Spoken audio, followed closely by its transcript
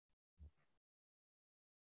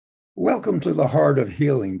Welcome to the Heart of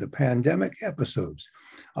Healing, the pandemic episodes.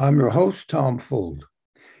 I'm your host, Tom Fold.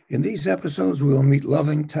 In these episodes, we will meet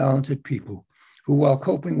loving, talented people who, while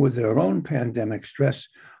coping with their own pandemic stress,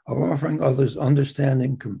 are offering others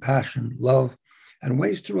understanding, compassion, love, and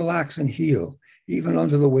ways to relax and heal, even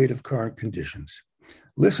under the weight of current conditions.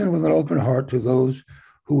 Listen with an open heart to those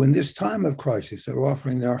who, in this time of crisis, are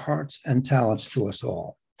offering their hearts and talents to us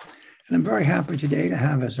all. And I'm very happy today to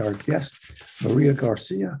have as our guest, Maria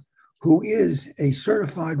Garcia, who is a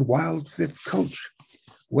certified WILDFIT coach.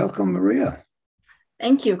 Welcome, Maria.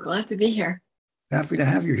 Thank you. Glad to be here. Happy to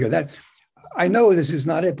have you here. I know this is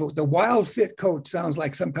not it, but the WILDFIT coach sounds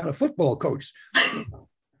like some kind of football coach.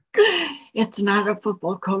 It's not a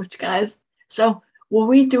football coach, guys. So what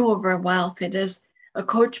we do over at WILDFIT is a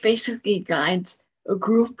coach basically guides a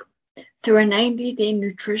group through a 90-day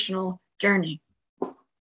nutritional journey,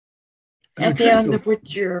 at the end of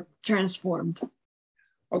which you're transformed.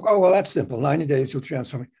 Oh, well, that's simple. 90 days you'll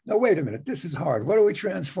transform. No, wait a minute. This is hard. What are we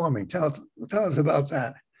transforming? Tell us about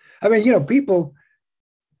that. I mean, people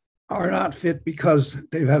are not fit because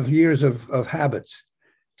they have years of habits.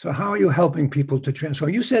 So how are you helping people to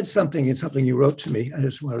transform? You said something in something you wrote to me. I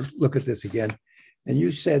just want to look at this again. And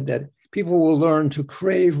you said that people will learn to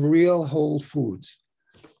crave real whole foods.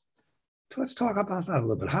 So let's talk about that a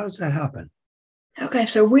little bit. How does that happen? Okay,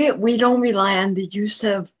 so we don't rely on the use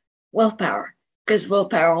of willpower, because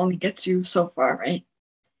willpower only gets you so far, right?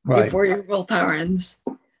 Before your willpower ends.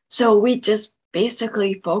 So we just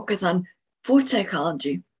basically focus on food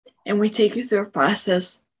psychology, and we take you through a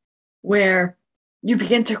process where you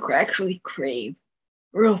begin to actually crave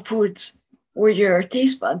real foods, where your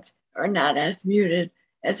taste buds are not as muted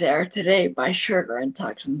as they are today by sugar and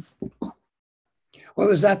toxins. Well,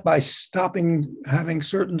 is that by stopping having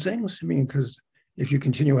certain things? I mean, because if you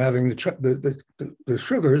continue having the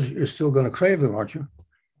sugars, you're still going to crave them, aren't you?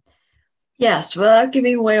 Yes, without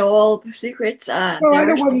giving away all the secrets. No, I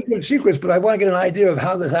don't want to give secrets, but I want to get an idea of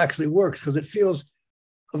how this actually works, because it feels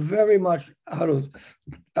very much out of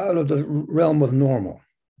the realm of normal.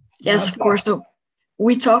 Yes, of course. So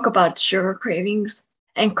we talk about sugar cravings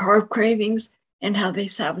and carb cravings and how they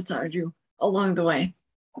sabotage you along the way.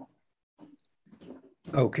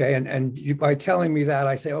 Okay, and you, by telling me that,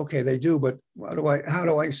 I say, okay, they do, but how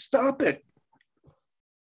do I stop it?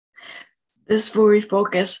 This is where we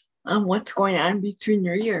focus on what's going on between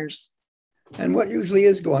your ears. And what usually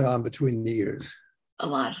is going on between the ears? A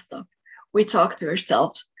lot of stuff. We talk to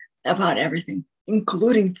ourselves about everything,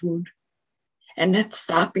 including food. And it's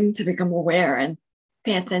stopping to become aware and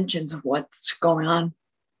pay attention to what's going on.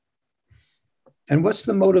 And what's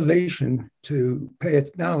the motivation to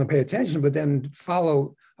not only pay attention, but then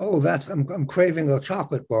follow? Oh, I'm craving a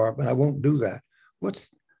chocolate bar, but I won't do that. What's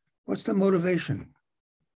the motivation?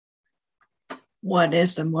 What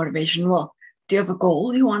is the motivation? Well, do you have a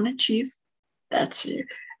goal you want to achieve? That's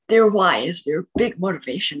their why is their big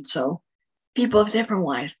motivation. So people have different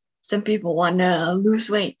whys. Some people want to lose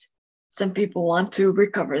weight. Some people want to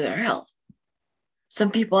recover their health.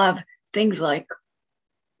 Some people have things like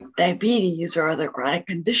diabetes or other chronic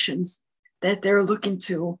conditions that they're looking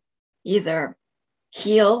to either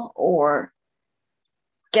heal or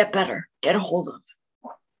get better, get a hold of.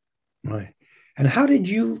 Right. And how did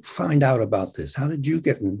you find out about this? How did you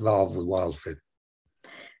get involved with WILDFIT?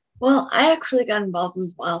 Well, I actually got involved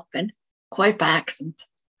with WILDFIT quite by accident.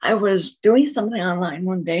 I was doing something online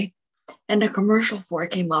one day and a commercial for it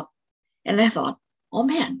came up, and I thought, oh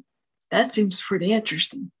man, that seems pretty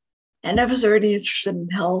interesting. And I was already interested in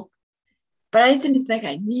health, but I didn't think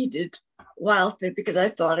I needed WILDFIT because I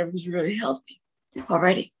thought it was really healthy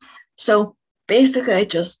already. So basically, I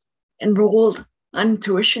just enrolled on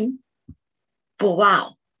tuition. But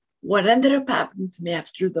wow, what ended up happening to me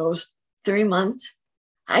after those 3 months,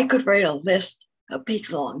 I could write a list a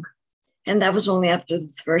page long. And that was only after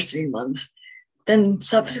the first 3 months. Then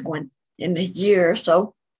subsequent, in a year or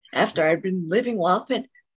so, after I'd been living WILDFIT,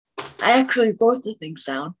 I actually wrote the things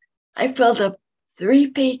down. I filled up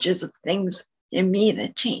 3 pages of things in me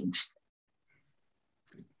that changed.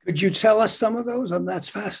 Could you tell us some of those? That's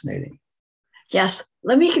fascinating. Yes.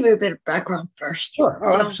 Let me give you a bit of background first. Sure.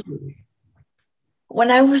 Absolutely.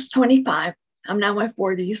 When I was 25, I'm now in my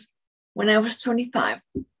 40s. When I was 25,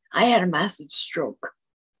 I had a massive stroke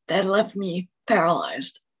that left me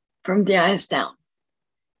paralyzed from the eyes down.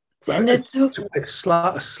 And it took...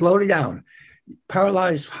 Slow it down.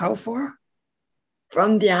 Paralyzed how far?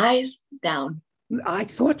 From the eyes down. I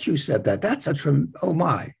thought you said that. That's oh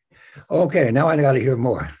my. Okay, now I got to hear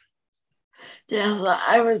more. Yeah, so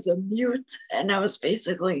I was a mute and I was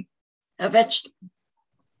basically a vegetable.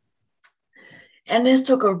 And it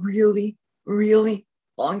took a really, really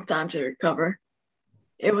long time to recover.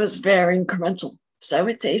 It was very incremental. So I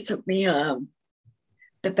would say it took me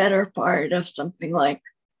the better part of something like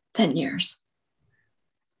 10 years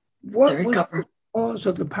to What was recover. the cause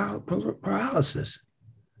of the paralysis?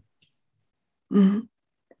 Mhm.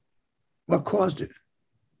 What caused it?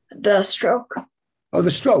 The stroke. Oh,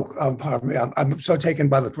 the stroke. Pardon me. I'm so taken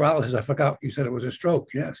by the paralysis. I forgot you said it was a stroke.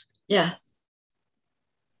 Yes. Yes.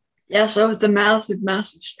 Yeah, so it was a massive,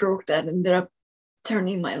 massive stroke that ended up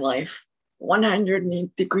turning my life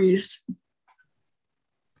 108 degrees.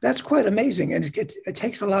 That's quite amazing. And it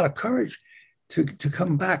takes a lot of courage to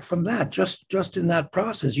come back from that. Just in that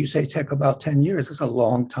process, you say take about 10 years. It's a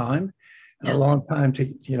long time, and a Yeah. long time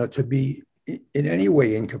to be in any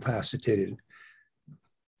way incapacitated.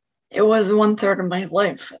 It was 1/3 of my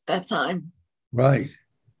life at that time. Right.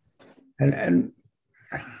 And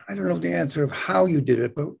I don't know the answer of how you did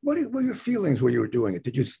it, but what were your feelings when you were doing it?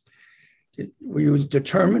 Were you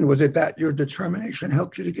determined? Was it that your determination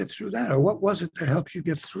helped you to get through that? Or what was it that helped you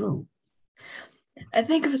get through? I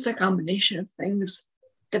think it was a combination of things.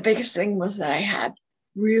 The biggest thing was that I had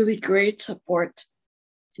really great support,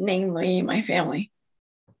 namely my family.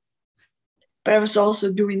 But I was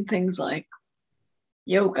also doing things like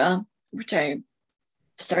yoga, which I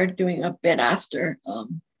started doing a bit after,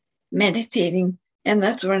 meditating. And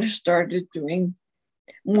that's when I started doing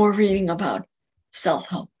more reading about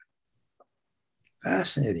self-help.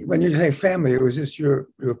 Fascinating. When you say family, was this your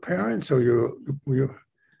parents or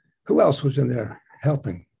who else was in there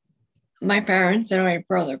helping? My parents and my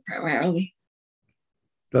brother primarily.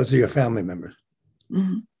 Those are your family members.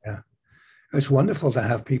 Mm-hmm. Yeah. It's wonderful to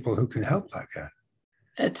have people who can help like that.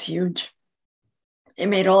 It's huge. It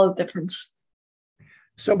made all the difference.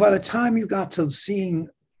 So by the time you got to seeing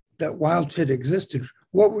that WildFit existed,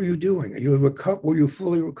 what were you doing? Were you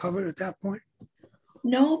fully recovered at that point?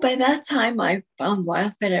 No, by that time I found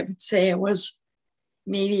WildFit, I would say it was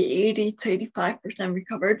maybe 80 to 85%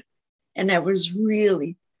 recovered. And I was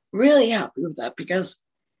really, really happy with that because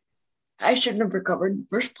I shouldn't have recovered in the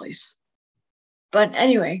first place. But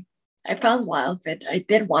anyway, I found WildFit. I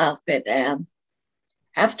did WildFit, and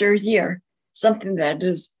after a year, something that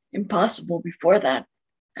is impossible before that,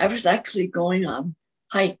 I was actually going on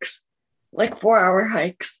hikes, like 4-hour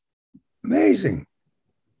hikes. Amazing.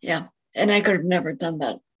 Yeah. And I could have never done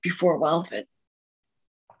that before WildFit.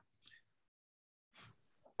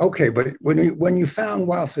 Okay, but when you found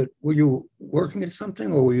WildFit, were you working at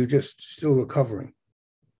something or were you just still recovering?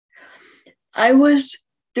 I was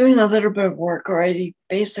doing a little bit of work already,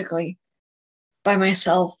 basically by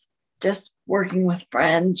myself, just working with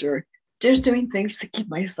friends or just doing things to keep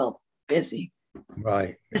myself busy.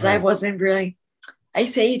 Right. Because Right. I wasn't really, I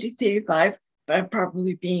say 80 to 85, but I'm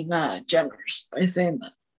probably being generous by saying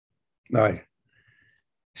that. Right.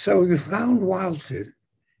 So you found WildFit,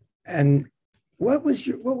 and what was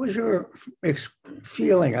your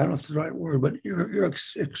feeling? I don't know if it's the right word, but your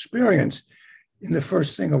experience in the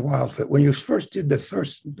first thing of WildFit when you first did the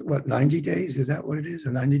first 90 days? Is that what it is? A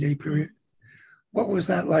 90-day period? What was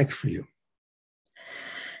that like for you?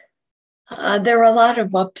 There were a lot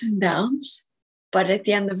of ups and downs, but at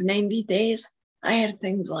the end of 90 days, I had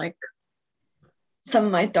things like some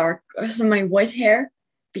of my white hair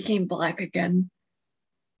became black again.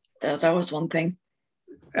 That was one thing.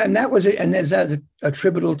 And that was it. And is that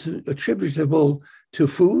attributable to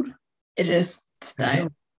food? It is. It's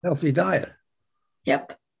diet. Healthy diet.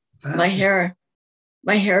 Yep. My hair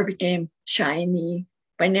became shiny.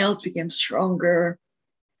 My nails became stronger.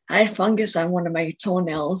 I had fungus on one of my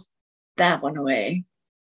toenails. That went away.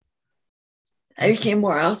 I became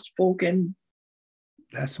more outspoken.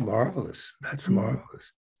 That's marvelous. That's marvelous.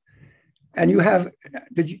 And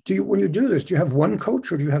when you do this, do you have one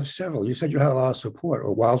coach or do you have several? You said you had a lot of support,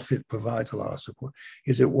 or WildFit provides a lot of support.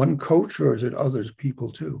 Is it one coach or is it other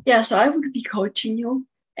people too? Yeah, so I would be coaching you,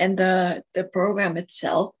 and the program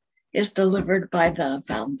itself is delivered by the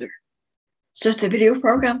founder. So it's a video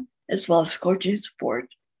program as well as coaching support,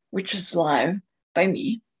 which is live by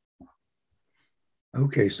me.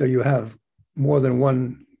 Okay, so you have more than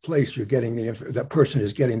one place you're getting that person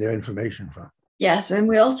is getting their information from. Yes, and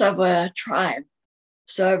we also have a tribe.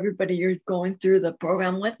 So everybody you're going through the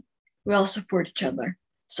program with, we all support each other.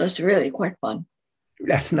 So it's really quite fun.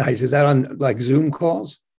 That's nice. Is that on like Zoom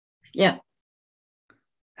calls? Yeah.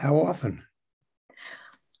 How often?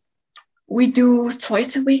 We do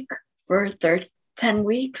twice a week for 10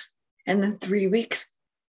 weeks, and then 3 weeks.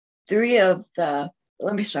 Let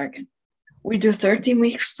me start again. We do 13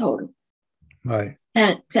 weeks total. Right.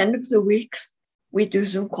 And 10 of the weeks, we do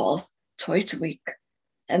Zoom calls twice a week.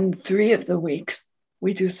 And 3 of the weeks,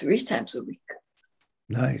 we do 3 times a week.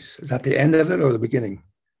 Nice. Is that the end of it or the beginning?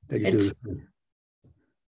 that you It's do?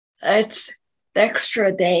 it's the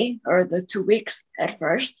extra day or the 2 weeks at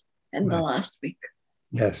first and the Right. last week.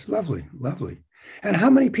 Yes, lovely, lovely. And how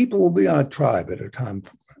many people will be on a tribe at a time?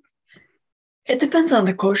 It depends on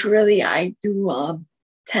the coach, really. I do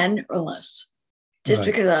 10 or less just Right.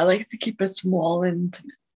 because I like to keep it small and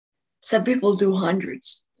intimate. Some people do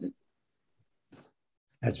hundreds.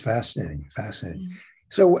 That's fascinating, fascinating. Mhm.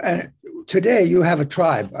 So today you have a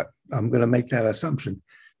tribe. I'm going to make that assumption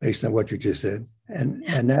based on what you just said.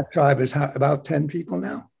 Yeah. And that tribe is about 10 people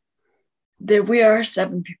now? We are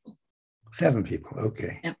 7 people. 7 people,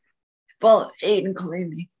 okay. Yeah. Well, 8 including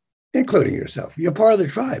me. Including yourself. You're part of the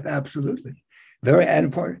tribe, absolutely. Very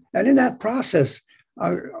important. And in that process,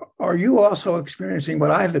 are you also experiencing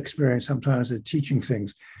what I've experienced sometimes at teaching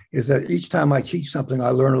things, is that each time I teach something, I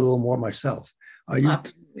learn a little more myself. Are you?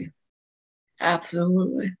 Absolutely.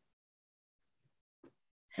 Absolutely.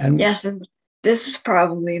 And Yes, and this is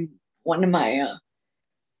probably one of my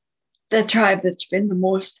the tribe that's been the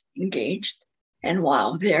most engaged. And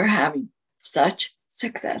wow, they're having such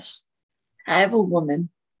success. I have a woman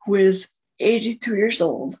who is 82 years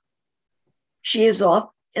old. She is off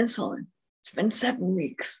insulin. It's been 7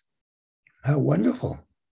 weeks. how wonderful.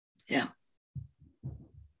 Yeah.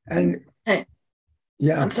 And Hey,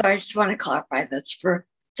 yeah, I'm sorry, I just want to clarify that's for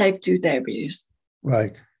type 2 diabetes.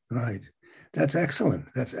 right, right. That's excellent.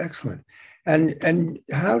 That's excellent. And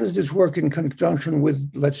how does this work in conjunction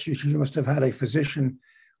with, let's see, she must have had a physician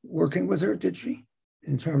working with her, did she?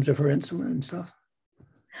 In terms of her insulin and stuff?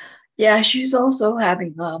 Yeah, she's also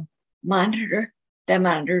having a monitor that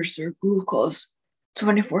monitors her glucose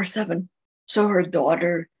 24/7. So her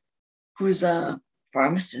daughter, who's a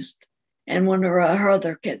pharmacist, and one of her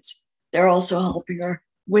other kids, they're also helping her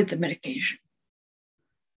with the medication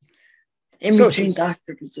in So between she's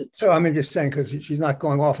doctor visits. so I'm just saying because she's not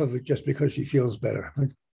going off of it just because she feels better.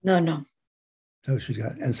 No, no.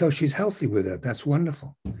 So she's healthy with it. That's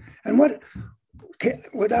wonderful. And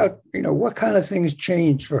without what kind of things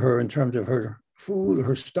changed for her in terms of her food,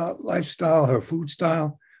 her lifestyle, her food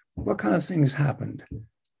style? What kind of things happened?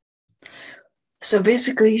 So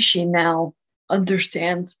basically, she now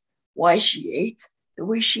understands why she ate the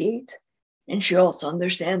way she ate, and she also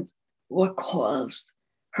understands what caused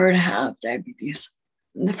her to have diabetes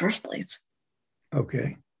in the first place.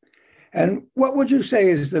 Okay. And what would you say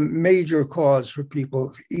is the major cause for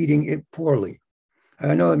people eating it poorly?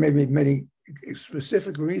 I know there may be many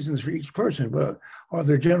specific reasons for each person, but are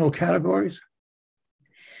there general categories?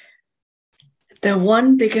 The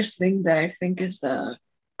one biggest thing that I think is the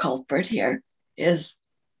culprit here is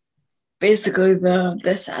basically the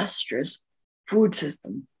disastrous food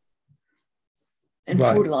system and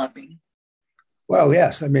Right. food lobbying. Well,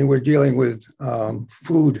 yes. I mean, we're dealing with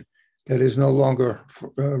food that is no longer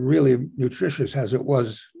really nutritious as it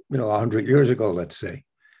was, 100 years ago, let's say.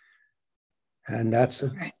 And that's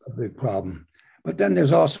Right. a big problem. But then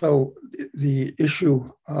there's also the issue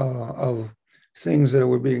of things that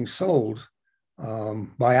were being sold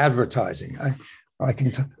by advertising. I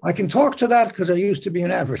can talk to that because I used to be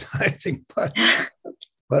in advertising,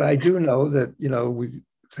 but I do know that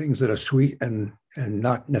things that are sweet and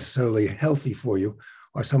not necessarily healthy for you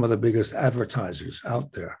are some of the biggest advertisers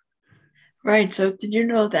out there. Right. So did you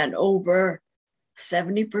know that over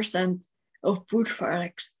 70% of food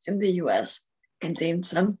products in the US contain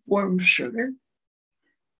some form of sugar?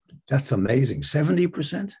 That's amazing.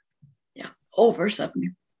 70%? Yeah, over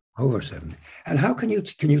 70. Over 70. And how can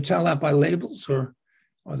you tell that by labels or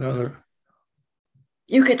the other?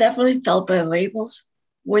 You could definitely tell by labels.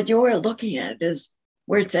 What you're looking at is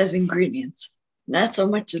where it says ingredients, not so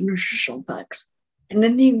much the nutritional facts. And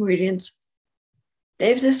in the ingredients,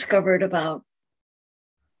 they've discovered about,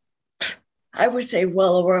 I would say,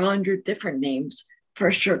 well over 100 different names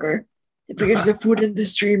for sugar because the food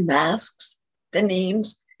industry masks the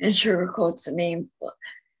names and sugarcoats the name. Pun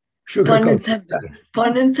Sugarcoat. intended.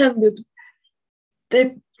 Pun intended.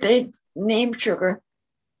 They name sugar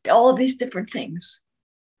all these different things.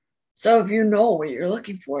 So if you know what you're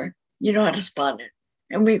looking for, you know how to spot it.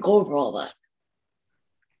 And we go over all that.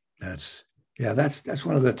 That's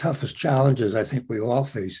one of the toughest challenges I think we all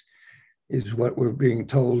face is what we're being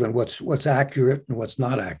told and what's accurate and what's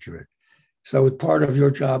not accurate. So part of your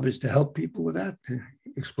job is to help people with that, to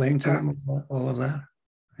explain to them all of that.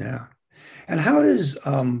 Yeah. And how does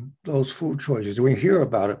those food choices, we hear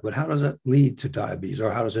about it, but how does it lead to diabetes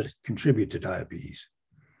or how does it contribute to diabetes?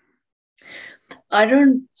 I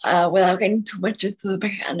don't, without getting too much into the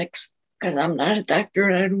mechanics, because I'm not a doctor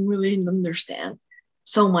and I don't really understand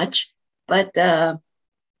so much, but the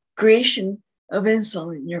creation of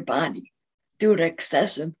insulin in your body due to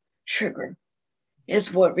excessive sugar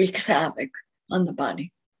is what wreaks havoc on the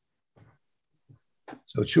body.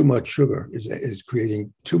 So too much sugar is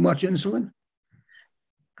creating too much insulin?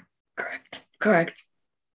 Correct.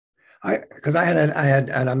 Because I had,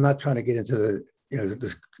 and I'm not trying to get into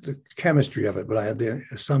the chemistry of it, but I had the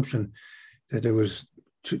assumption that there was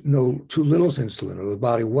too little insulin, or the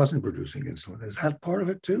body wasn't producing insulin. Is that part of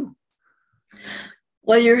it too?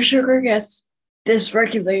 Well, your sugar gets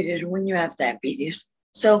dysregulated when you have diabetes.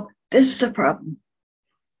 So this is the problem.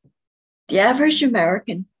 The average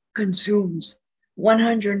American consumes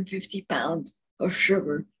 150 pounds of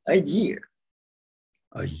sugar a year.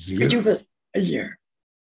 A year? Could you believe a year?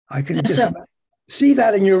 I can just see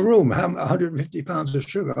that in your room. How 150 pounds of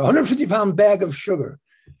sugar, 150-pound bag of sugar.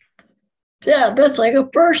 Yeah, that's like a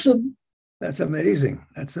person. That's amazing.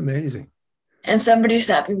 That's amazing. And somebody's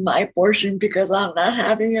having my portion because I'm not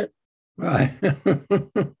having it. Right.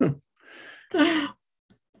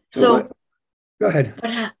 So go ahead.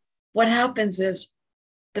 What happens is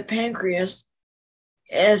the pancreas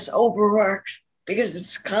is overworked because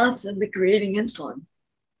it's constantly creating insulin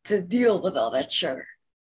to deal with all that sugar.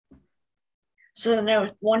 So then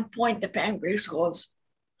at one point, the pancreas goes,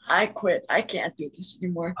 I quit. I can't do this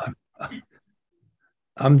anymore.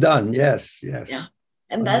 I'm done. Yes. Yeah.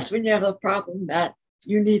 And that's when you have the problem that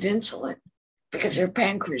you need insulin because your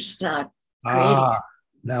pancreas is not creating it.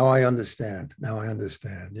 Now I understand.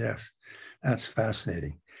 Yes. That's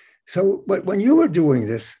fascinating. So, but when you were doing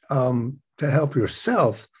this to help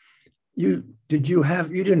yourself, you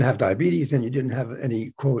didn't have diabetes and you didn't have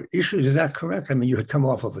any quote issues. Is that correct? I mean, you had come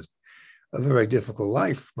off of a very difficult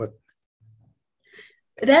life, but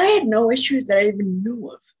I had no issues that I even knew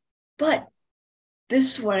of. But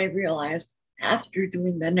this is what I realized after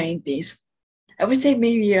doing the 9 days. I would say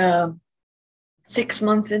maybe 6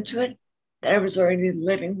 months into it, that I was already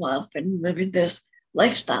living WILDFIT and living this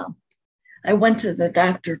lifestyle. I went to the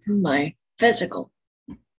doctor for my physical.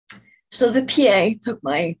 So the PA took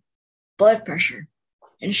my blood pressure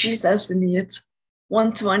and she says to me, it's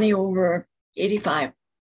 120/85.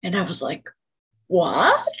 And I was like,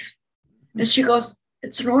 what? And she goes,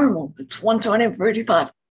 it's normal. It's 120/85.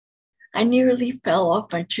 I nearly fell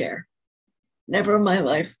off my chair. Never in my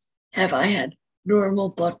life have I had normal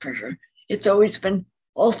blood pressure. It's always been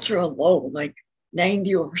ultra low, like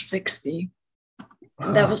 90/60.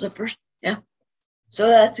 And that was the first, yeah. So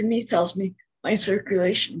that to me tells me my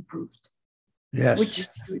circulation improved. Yes. Which is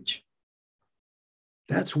huge.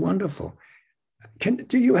 That's wonderful.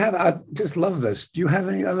 Do you have, I just love this. Do you have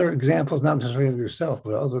any other examples, not necessarily of yourself,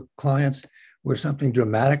 but other clients where something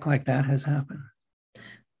dramatic like that has happened?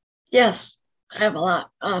 Yes, I have a lot.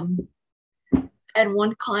 I had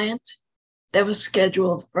one client that was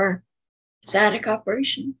scheduled for sciatic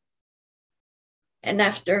operation. And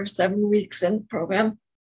after 7 weeks in the program,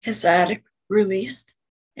 his sciatic released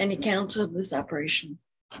and he canceled this operation.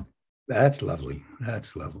 That's lovely.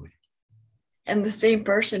 That's lovely. And the same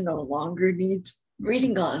person no longer needs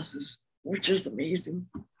reading glasses, which is amazing.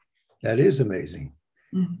 That is amazing.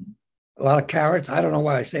 Mm-hmm. A lot of carrots. I don't know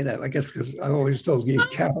why I say that. I guess because I always told you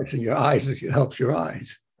carrots in your eyes, it helps your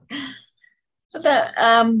eyes. But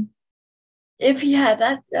if he had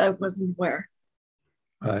that, I wasn't aware.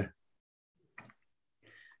 Right.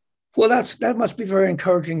 Well, that must be very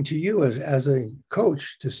encouraging to you as a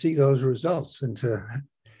coach to see those results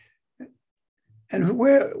and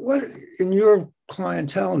what in your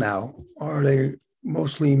clientele now, are they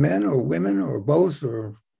mostly men or women or both,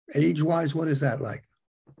 or age-wise? What is that like?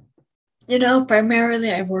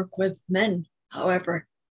 Primarily I work with men. However,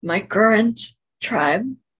 my current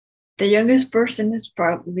tribe, the youngest person is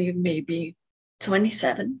probably maybe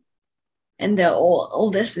 27, and the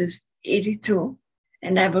oldest is 82,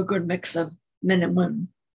 and I have a good mix of men and women.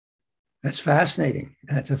 That's fascinating.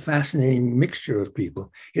 That's a fascinating mixture of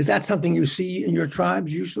people. Is that something you see in your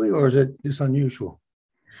tribes usually, or is it just unusual?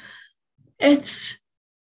 I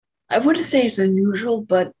wouldn't say it's unusual,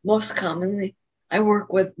 but most commonly I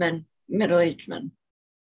work with men, middle-aged men.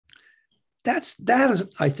 That is,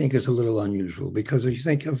 I think, is a little unusual, because if you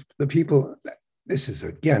think of the people, this is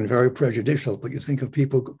again very prejudicial, but you think of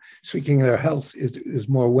people seeking their health is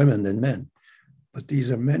more women than men, but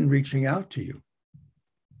these are men reaching out to you.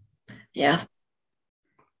 Yeah.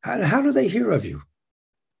 How do they hear of you?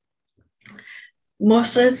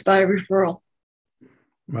 Mostly it's by referral.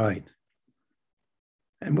 Right.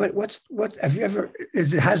 And what have you ever,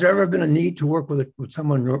 has there ever been a need to work with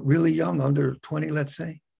someone really young, under 20, let's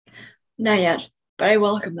say? Not yet, but I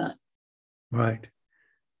welcome that. Right.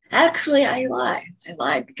 Actually, I lie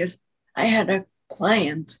because I had a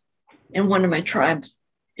client in one of my tribes,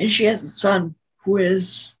 and she has a son who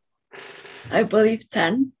is, I believe,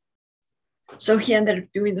 10. So he ended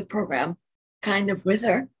up doing the program kind of with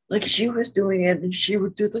her, like she was doing it and she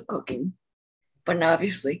would do the cooking. But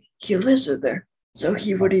obviously he lives with her, so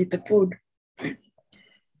he would eat the food. Right?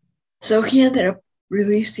 So he ended up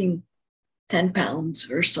releasing 10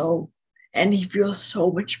 pounds or so, and he feels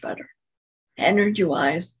so much better, energy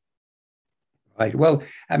wise. Right. Well,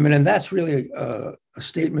 I mean, and that's really a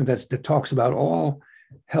statement that talks about all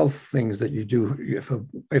health things that you do.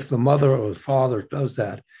 If the mother or the father does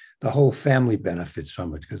that, the whole family benefits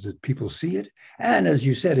from it because people see it. And as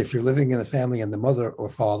you said, if you're living in a family and the mother or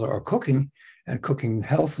father are cooking and cooking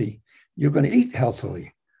healthy, you're going to eat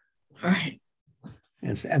healthily. Right.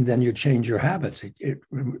 And then you change your habits. It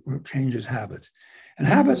changes habits. And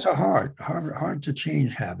habits are hard to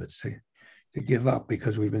change habits, to give up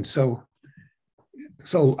because we've been so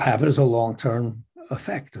habit is a long-term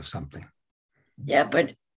effect of something. Yeah,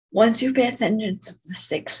 but once you pay attention to the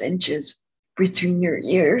 6 inches between your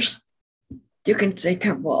ears, you can take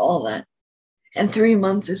care of all that. And 3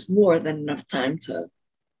 months is more than enough time to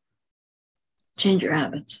change your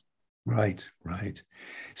habits. Right.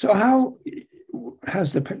 So how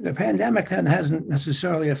has the pandemic then hasn't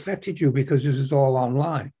necessarily affected you because this is all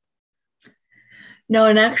online? No,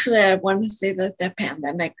 and actually, I want to say that the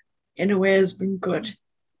pandemic, in a way, has been good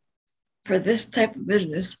for this type of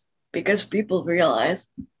business because people realize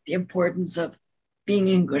the importance of being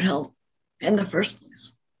in good health in the first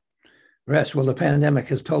place. Yes, well, the pandemic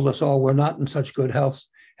has told us all we're not in such good health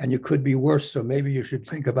and you could be worse. So maybe you should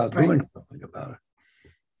think about doing something about it.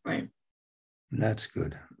 Right. That's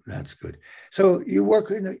good. So you work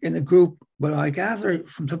in a group, but I gather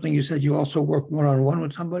from something you said, you also work one-on-one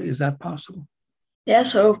with somebody. Is that possible? Yeah,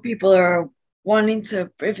 so if people are wanting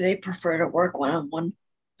to, if they prefer to work one-on-one,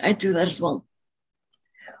 I do that as well.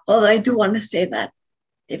 Although I do want to say that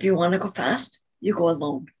if you want to go fast, you go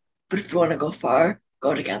alone. But if you want to go far,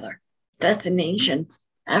 go together. That's an ancient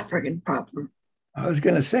African proverb. I was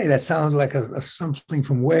going to say that sounds like a something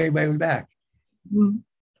from way back. Mm-hmm.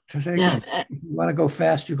 So say again, if you want to go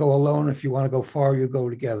fast, you go alone. If you want to go far, you go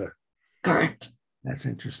together. Correct. That's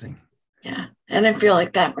interesting. Yeah, and I feel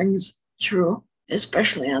like that rings true,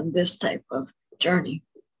 especially on this type of journey.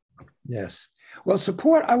 Yes. Well,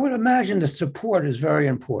 support, I would imagine that support is very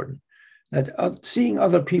important. That seeing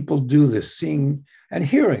other people do this, seeing and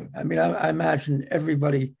hearing. I mean, I imagine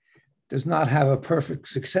everybody does not have a perfect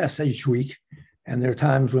success each week. And there are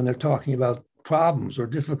times when they're talking about problems or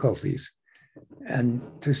difficulties. And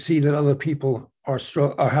to see that other people are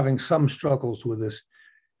having some struggles with this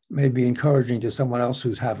may be encouraging to someone else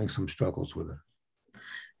who's having some struggles with it.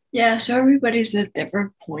 Yeah, so everybody's at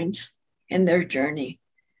different points in their journey.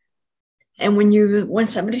 And when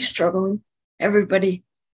somebody's struggling, everybody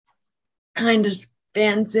kind of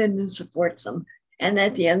bands in and supports them. And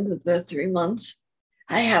at the end of the 3 months,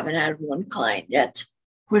 I haven't had one client yet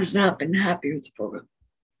who has not been happy with the program.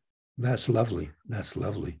 That's lovely.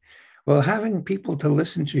 Well, having people to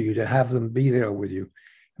listen to you, to have them be there with you.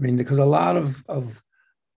 I mean, because a lot of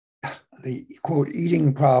the quote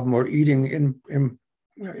eating problem or eating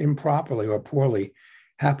improperly or poorly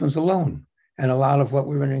happens alone. And a lot of what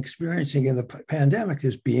we've been experiencing in the pandemic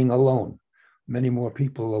is being alone, many more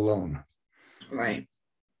people alone. Right.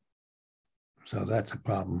 So that's a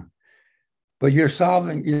problem. But you're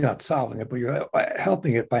not solving it, but you're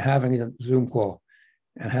helping it by having a Zoom call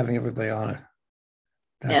and having everybody on it.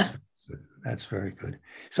 That's very good.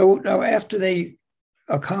 So now after they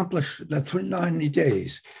accomplish that 90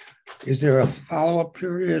 days, is there a follow-up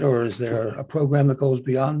period or is there a program that goes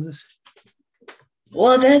beyond this?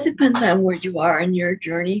 Well, that depends on where you are in your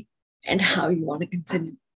journey and how you want to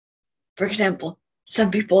continue. For example,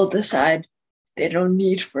 some people decide they don't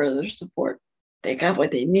need further support. They got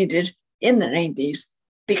what they needed in the 90 days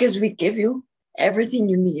because we give you everything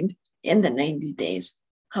you need in the 90 days.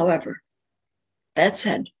 However, that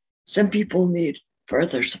said, some people need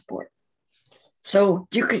further support. So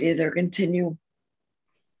you could either continue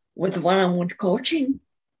with one-on-one coaching,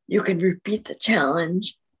 you can repeat the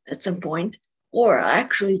challenge at some point, or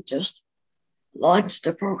actually just launch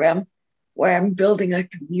the program where I'm building a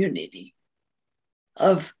community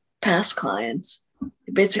of past clients,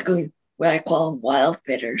 basically what I call them wild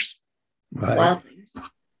fitters, wild things.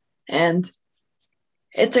 And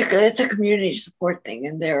it's a community support thing,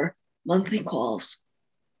 and there are monthly calls.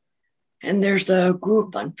 And there's a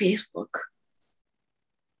group on Facebook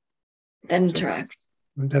that interacts.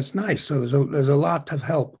 That's nice. So there's a lot of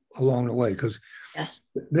help along the way because yes,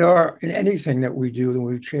 there are in anything that we do, and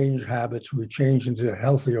we change habits, we change into a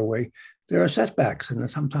healthier way, there are setbacks, and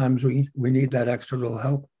sometimes we need that extra little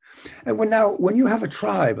help. And when you have a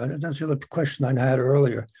tribe, and that's the other question I had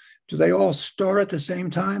earlier, Do they all start at the same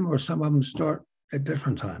time, or some of them start at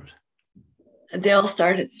different times? They all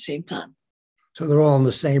start at the same time. So they're all on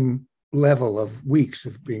the same level of weeks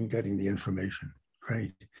of getting the information.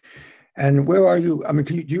 Great. And where are you? I mean,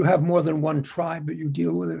 do you have more than one tribe that you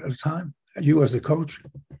deal with at a time? You as a coach?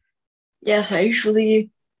 Yes, I usually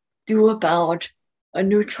do about a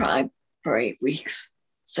new tribe for 8 weeks.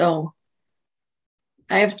 So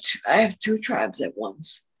I have two tribes at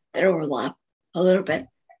once that overlap a little bit,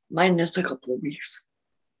 minus a couple of weeks.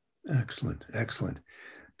 Excellent, excellent.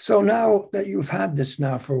 So now that you've had this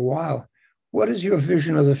now for a while, what is your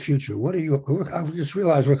vision of the future? What are you? I just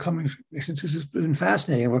realized this has been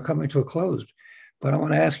fascinating. We're coming to a close, but I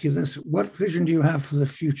want to ask you this: what vision do you have for the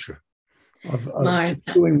future of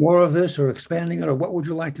doing more of this or expanding it, or what would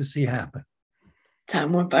you like to see happen?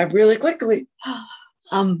 Time went by really quickly.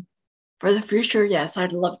 For the future, yes,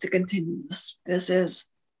 I'd love to continue this. This is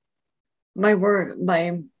my work,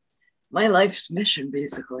 my life's mission,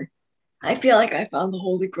 basically. I feel like I found the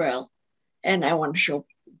Holy Grail, and I want to show people.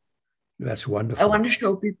 That's wonderful. I want to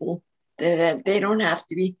show people that they don't have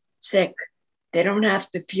to be sick. They don't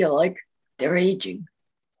have to feel like they're aging.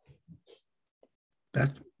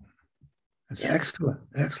 That's excellent,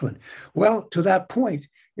 excellent. Well, to that point,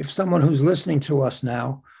 if someone who's listening to us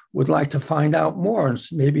now would like to find out more and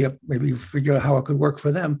maybe figure out how it could work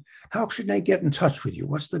for them, how should they get in touch with you?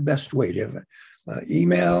 What's the best way? Do you have an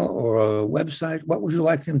email or a website? What would you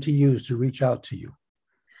like them to use to reach out to you?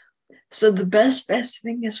 So the best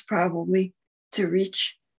thing is probably to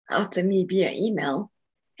reach out to me via email.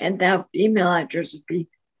 And that email address would be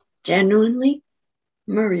genuinely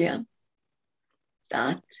Maria.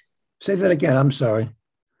 Say that again. I'm sorry.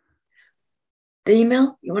 The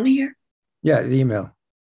email, you want to hear? Yeah, the email.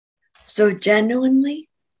 So genuinely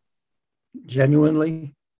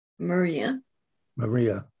Maria.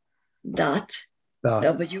 Dot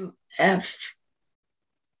WF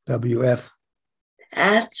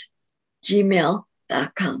at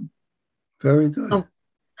gmail.com. Very good. Oh,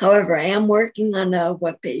 however, I am working on a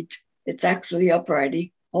webpage. It's actually up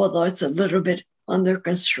already, although it's a little bit under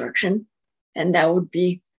construction. And that would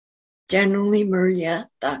be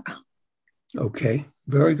genuinelymaria.com. Okay,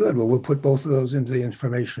 very good. Well, we'll put both of those into the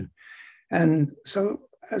information. And so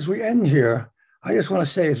as we end here, I just want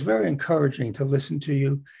to say it's very encouraging to listen to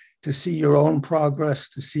you, to see your own progress,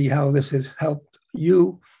 to see how this has helped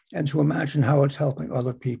you, and to imagine how it's helping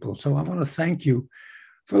other people. So I want to thank you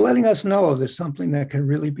for letting us know there's something that can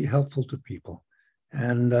really be helpful to people.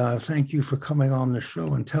 And thank you for coming on the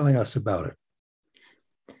show and telling us about it.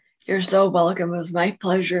 You're so welcome. It was my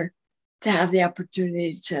pleasure to have the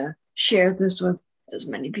opportunity to share this with as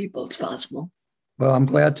many people as possible. Well, I'm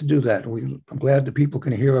glad to do that. I'm glad that people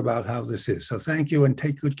can hear about how this is. So thank you and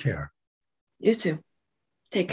take good care. You too.